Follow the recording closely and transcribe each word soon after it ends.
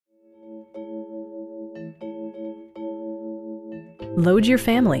Load your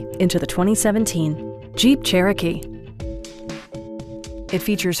family into the 2017 Jeep Cherokee. It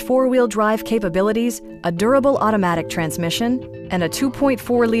features four-wheel drive capabilities, a durable automatic transmission, and a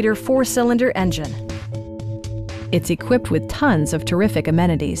 2.4-liter four-cylinder engine. It's equipped with tons of terrific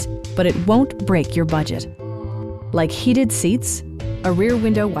amenities, but it won't break your budget. Like heated seats, a rear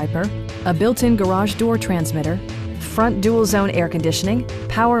window wiper, a built-in garage door transmitter, front dual-zone air conditioning,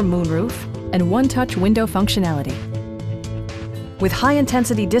 power moonroof, and one-touch window functionality. With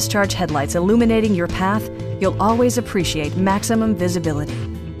high-intensity discharge headlights illuminating your path, you'll always appreciate maximum visibility.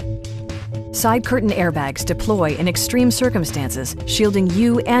 Side curtain airbags deploy in extreme circumstances, shielding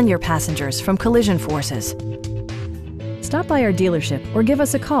you and your passengers from collision forces. Stop by our dealership or give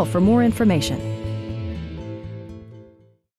us a call for more information.